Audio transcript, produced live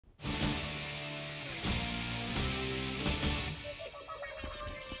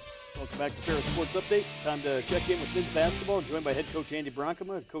back to Ferris Sports Update. Time to check in with men's basketball, joined by head coach Andy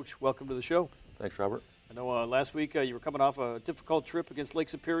Bronkema. Coach, welcome to the show. Thanks, Robert. I know last week you were coming off a difficult trip against Lake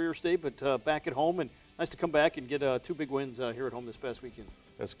Superior State, but back at home, and nice to come back and get two big wins here at home this past weekend.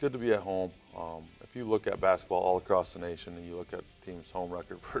 It's good to be at home. If you look at basketball all across the nation and you look at teams' home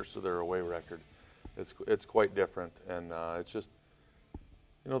record versus their away record, it's quite different, and it's just,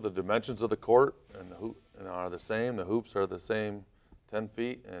 you know, the dimensions of the court and the hoop are the same. The hoops are the same, 10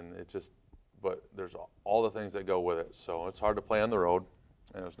 feet, and it just, but there's all the things that go with it. So it's hard to play on the road,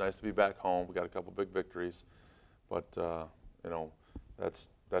 and it was nice to be back home. We got a couple big victories, but you know, that's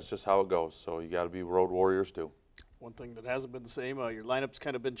just how it goes. So you got to be road warriors too. One thing that hasn't been the same, your lineup's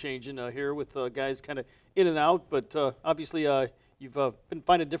kind of been changing here with guys kind of in and out, but obviously you've been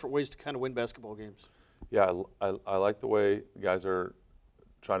finding different ways to kind of win basketball games. Yeah, I like the way guys are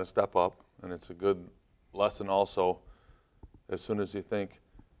trying to step up, and it's a good lesson also. As soon as you think,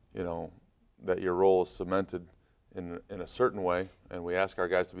 you know, that your role is cemented in a certain way, and we ask our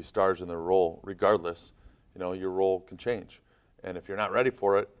guys to be stars in their role regardless, you know, your role can change. And if you're not ready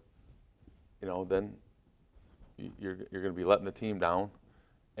for it, you know, then you're going to be letting the team down,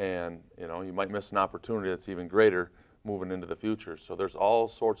 and, you know, you might miss an opportunity that's even greater moving into the future. So there's all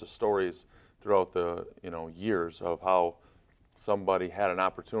sorts of stories throughout the, you know, years of how somebody had an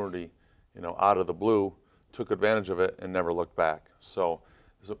opportunity, you know, out of the blue, took advantage of it, and never looked back. So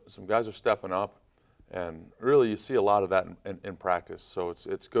some guys are stepping up, and really you see a lot of that in practice. So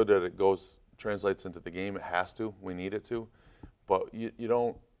it's good that it translates into the game. It has to. We need it to. But you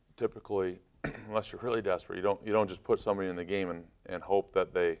don't typically, unless you're really desperate, you don't just put somebody in the game and hope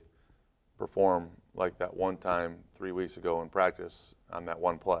that they perform like that one time 3 weeks ago in practice on that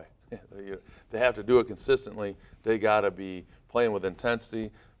one play. They have to do it consistently. They got to be playing with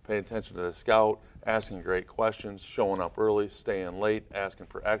intensity, paying attention to the scout, asking great questions, showing up early, staying late, asking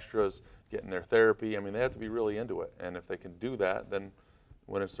for extras, getting their therapy. I mean, they have to be really into it. And if they can do that, then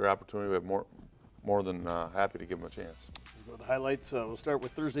when it's their opportunity, we're more than happy to give them a chance. So the highlights, we'll start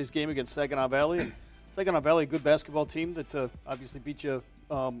with Thursday's game against Saginaw Valley. And Saginaw Valley, a good basketball team that obviously beat you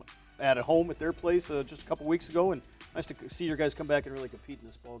at home at their place just a couple weeks ago. And nice to see your guys come back and really compete in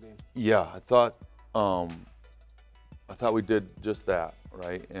this ball game. Yeah, I thought we did just that,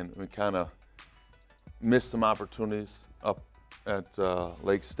 right? And we kind of missed some opportunities up at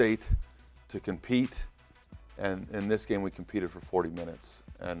Lake State to compete. And in this game, we competed for 40 minutes.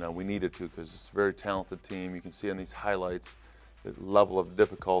 And we needed to, because it's a very talented team. You can see in these highlights the level of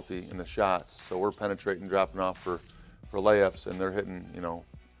difficulty in the shots. So we're penetrating, dropping off for layups, and they're hitting, you know,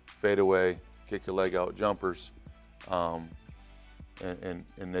 fadeaway, kick your leg out jumpers, and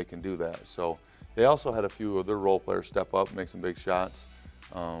they can do that. So they also had a few of their role players step up, make some big shots.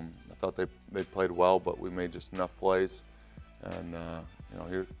 I thought they played well, but we made just enough plays. And you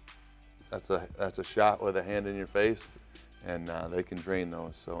know, that's a shot with a hand in your face, and they can drain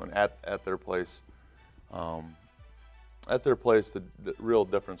those. So, and at their place, the real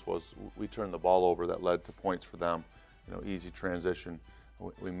difference was we turned the ball over that led to points for them. You know, easy transition.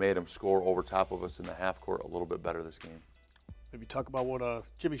 We made them score over top of us in the half court a little bit better this game. Maybe talk about what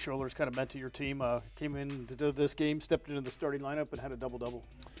Jimmy Scholar's kind of meant to your team. Came into this game, stepped into the starting lineup, and had a double-double.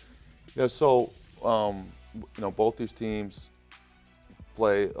 Yeah, so you know, both these teams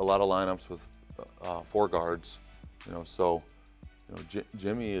play a lot of lineups with 4 guards. You know, so you know,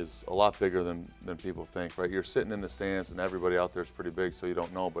 Jimmy is a lot bigger than people think, right? You're sitting in the stands, and everybody out there is pretty big, so you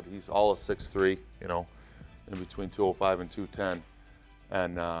don't know. But he's all a 6'3", you know, in between 205 and 210,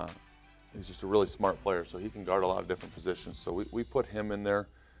 and he's just a really smart player, so he can guard a lot of different positions. So we put him in there,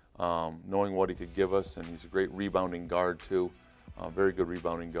 knowing what he could give us, and he's a great rebounding guard too, very good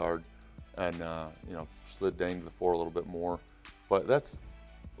rebounding guard, and you know, slid Dane to the floor a little bit more. But that's,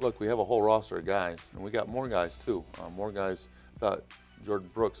 look, we have a whole roster of guys, and we got more guys too. More guys. I thought Jordan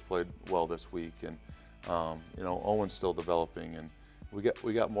Brooks played well this week, and you know, Owen's still developing, and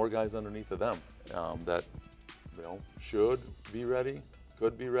we got more guys underneath of them that, you know, should be ready.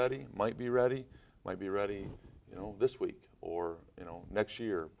 Could be ready, might be ready, you know, this week or, you know, next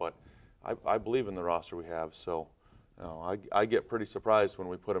year. But I believe in the roster we have. So, you know, I get pretty surprised when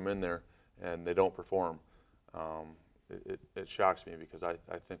we put them in there and they don't perform. It shocks me because I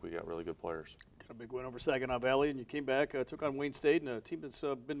think we got really good players. Got a big win over Saginaw Valley, and you came back, took on Wayne State, and a team that's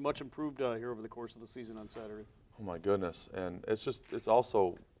been much improved here over the course of the season on Saturday. Oh my goodness, and it's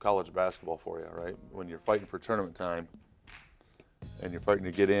also college basketball for you, right? When you're fighting for tournament time, and you're fighting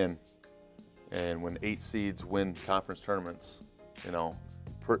to get in, and when 8 seeds win conference tournaments, you know,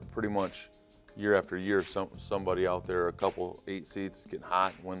 pretty much year after year, somebody out there, a couple 8 seeds getting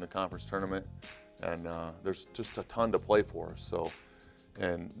hot and win the conference tournament, and there's just a ton to play for. So,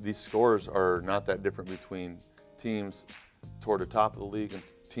 And these scores are not that different between teams toward the top of the league and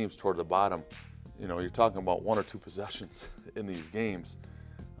teams toward the bottom. You know, you're talking about 1 or 2 possessions in these games,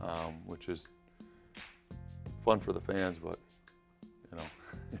 which is fun for the fans, but, you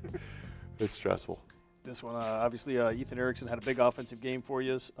know, it's stressful. This one, obviously, Ethan Erickson had a big offensive game for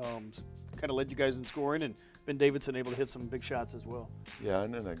you. Kind of led you guys in scoring, and Ben Davidson able to hit some big shots as well. Yeah,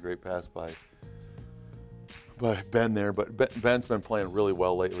 and then a great pass by Ben there. But Ben's been playing really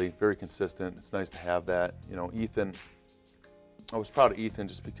well lately, very consistent. It's nice to have that. You know, Ethan, I was proud of Ethan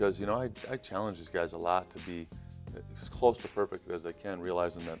just because, you know, I challenge these guys a lot to be as close to perfect as they can,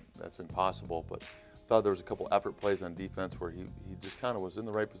 realizing that that's impossible. But I thought there was a couple effort plays on defense where he just kind of was in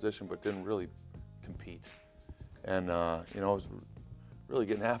the right position but didn't really compete. And, you know, I was really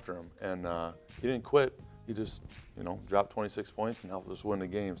getting after him. And he didn't quit. He just, you know, dropped 26 points and helped us win the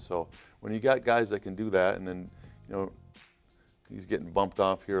game. So when you got guys that can do that, and then, you know, he's getting bumped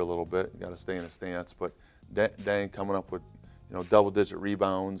off here a little bit, you got to stay in a stance. But Dang coming up with, you know, double-digit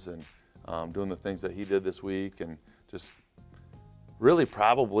rebounds and doing the things that he did this week, and just really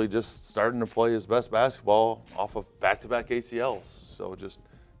probably just starting to play his best basketball off of back-to-back ACLs. So just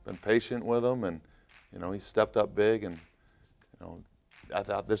been patient with him, and, you know, he stepped up big. And, you know, I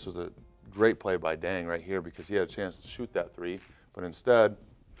thought this was a great play by Dang right here, because he had a chance to shoot that 3, but instead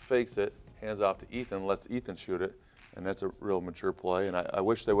fakes it, hands off to Ethan, lets Ethan shoot it, and that's a real mature play. And I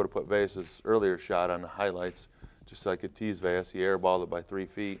wish they would have put Veas' earlier shot on the highlights, just so I could tease Veas. He airballed it by 3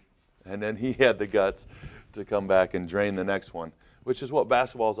 feet, and then he had the guts to come back and drain the next one, which is what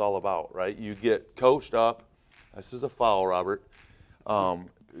basketball is all about, right? You get coached up. This is a foul, Robert.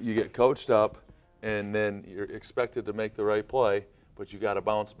 You get coached up, and then you're expected to make the right play, but you got to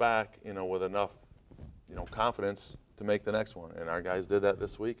bounce back, you know, with enough, you know, confidence to make the next one. And our guys did that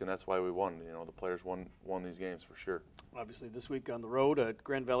this week, and that's why we won. You know, the players won these games for sure. Obviously, this week on the road at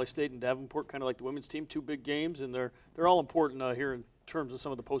Grand Valley State and Davenport, kind of like the women's team, 2 big games, and they're all important here in terms of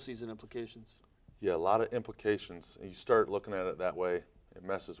some of the postseason implications. Yeah, a lot of implications. You start looking at it that way, it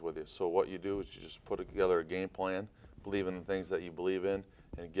messes with you. So what you do is you just put together a game plan, believe in the things that you believe in,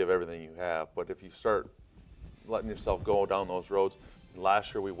 and give everything you have. But if you start letting yourself go down those roads,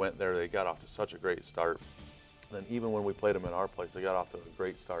 last year we went there, they got off to such a great start. Then even when we played them in our place, they got off to a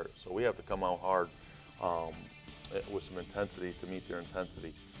great start. So we have to come out hard with some intensity to meet their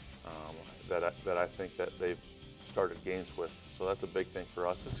intensity that I think that they've started games with. So that's a big thing for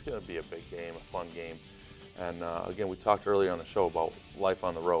us. It's going to be a big game, a fun game. And again, we talked earlier on the show about life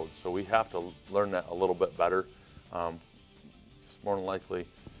on the road. So we have to learn that a little bit better. It's more than likely,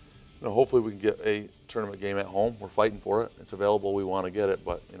 you know, hopefully we can get a tournament game at home. We're fighting for it. It's available. We want to get it.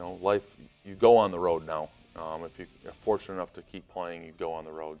 But, you know, life, you go on the road now. If you're fortunate enough to keep playing, you go on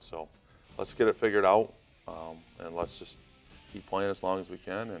the road. So let's get it figured out, and let's just keep playing as long as we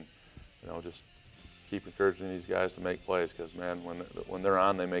can, and, you know, just keep encouraging these guys to make plays, because, man, when they're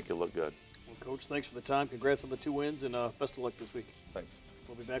on, they make it look good. Well, Coach, thanks for the time. Congrats on the 2 wins, and best of luck this week. Thanks.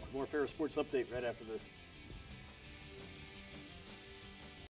 We'll be back with more Ferris Sports Update right after this.